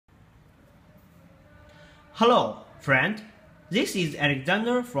Hello, friend. This is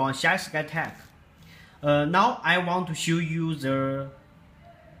Alexander from Sky Tech. Now I want to show you the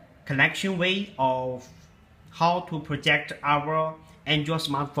connection way of how to project our Android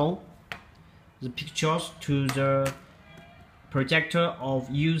smartphone, the pictures to the projector of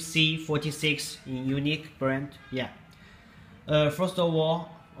UC46 in UNIC brand. First of all,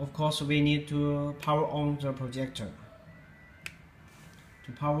 of course, we need to power on the projector.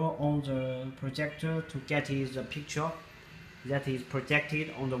 To power on the projector to get the picture that is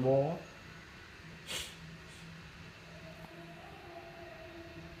projected on the wall.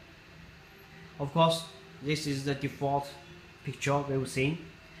 Of course, this is the default picture we've seen.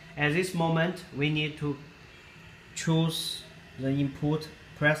 At this moment, we need to choose the input,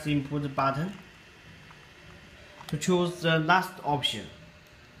 press the input button to choose the last option,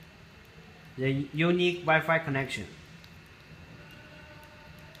 the unique Wi-Fi connection.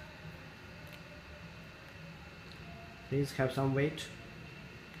 Please have some wait.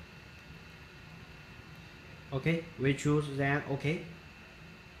 Okay, we choose then OK.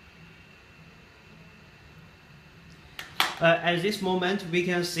 At this moment,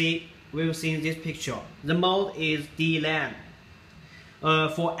 we've seen this picture. The mode is DLAN.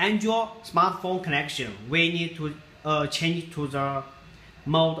 For Android smartphone connection, we need to change to the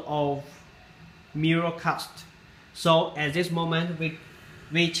mode of Miracast. So at this moment,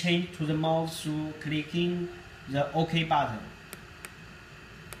 we change to the mode through clicking the OK button.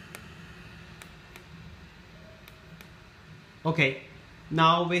 Okay,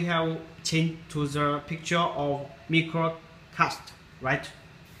 now we have changed to the picture of Miracast, right?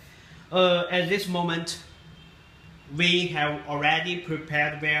 At this moment, we have already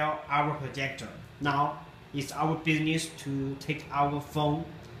prepared well our projector. Now it's our business to take our phone,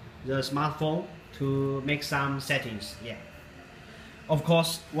 the smartphone, to make some settings. Of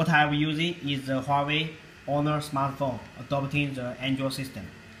course, what I'm using is the HUAWEI Honor smartphone, adopting the Android system.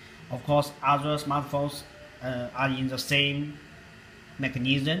 Of course, other smartphones are in the same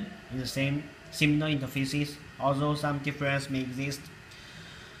mechanism, in the same similar interfaces, although some difference may exist.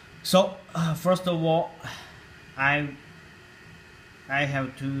 So, first of all, I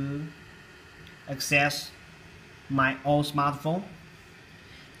have to access my own smartphone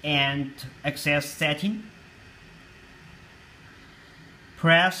and access setting.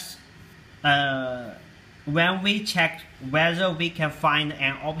 Press when we check whether we can find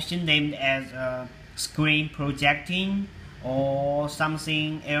an option named as screen projecting or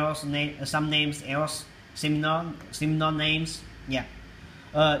something else, some names else, similar names.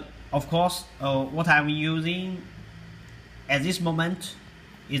 Of course, what I'm using at this moment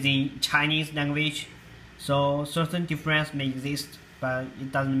is in Chinese language, so certain difference may exist, but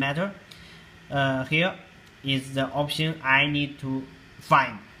it doesn't matter. Here is the option I need to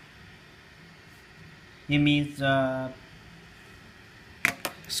find. It means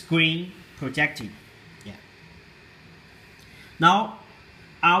screen projecting. Now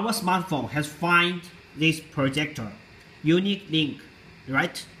our smartphone has find this projector, unique link,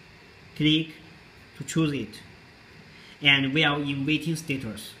 right? Click to choose it, and we are in waiting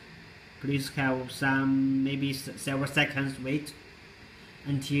status. Please have some, maybe several seconds wait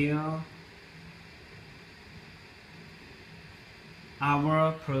until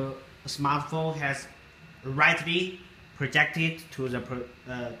our smartphone has rightly projected to the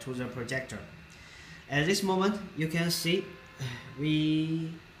projector. At this moment, you can see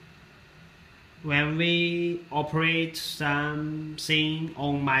when we operate something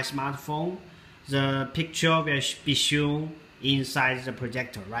on my smartphone, the picture will be shown inside the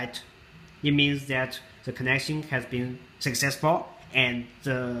projector, right? It means that the connection has been successful and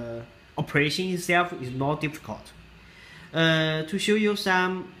the operation itself is not difficult. To show you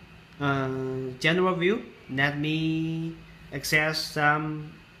some general view, let me access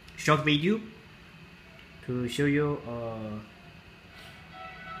some short video to show you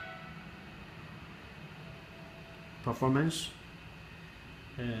performance.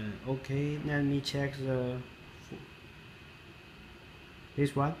 Okay, let me check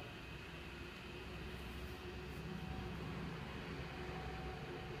this one.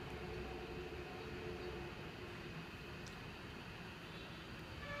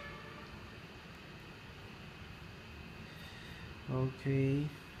 Okay.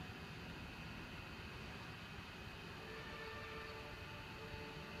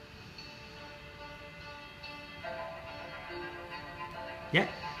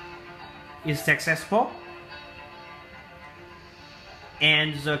 It's successful,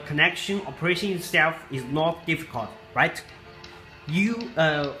 and the connection operation itself is not difficult, right?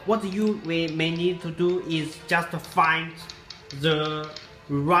 What you may need to do is just find the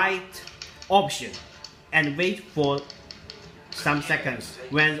right option and wait for some seconds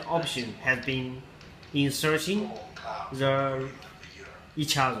when the option has been inserting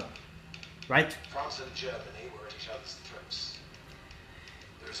each other, right? France and Germany were at each other's throats.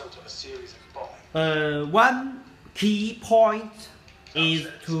 The result of a series of bombings. One key point is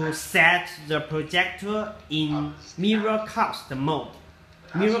to set the projector in Miracast mode.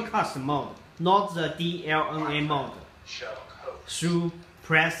 Miracast mode, not the DLNA mode, through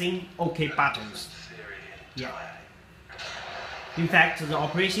pressing OK buttons. Yeah. In fact, the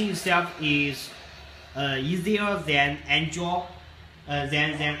operation itself is easier than Android,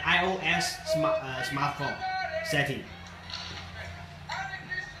 than iOS smartphone setting.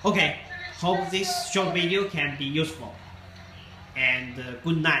 Okay, hope this short video can be useful. And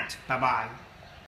good night. Bye bye.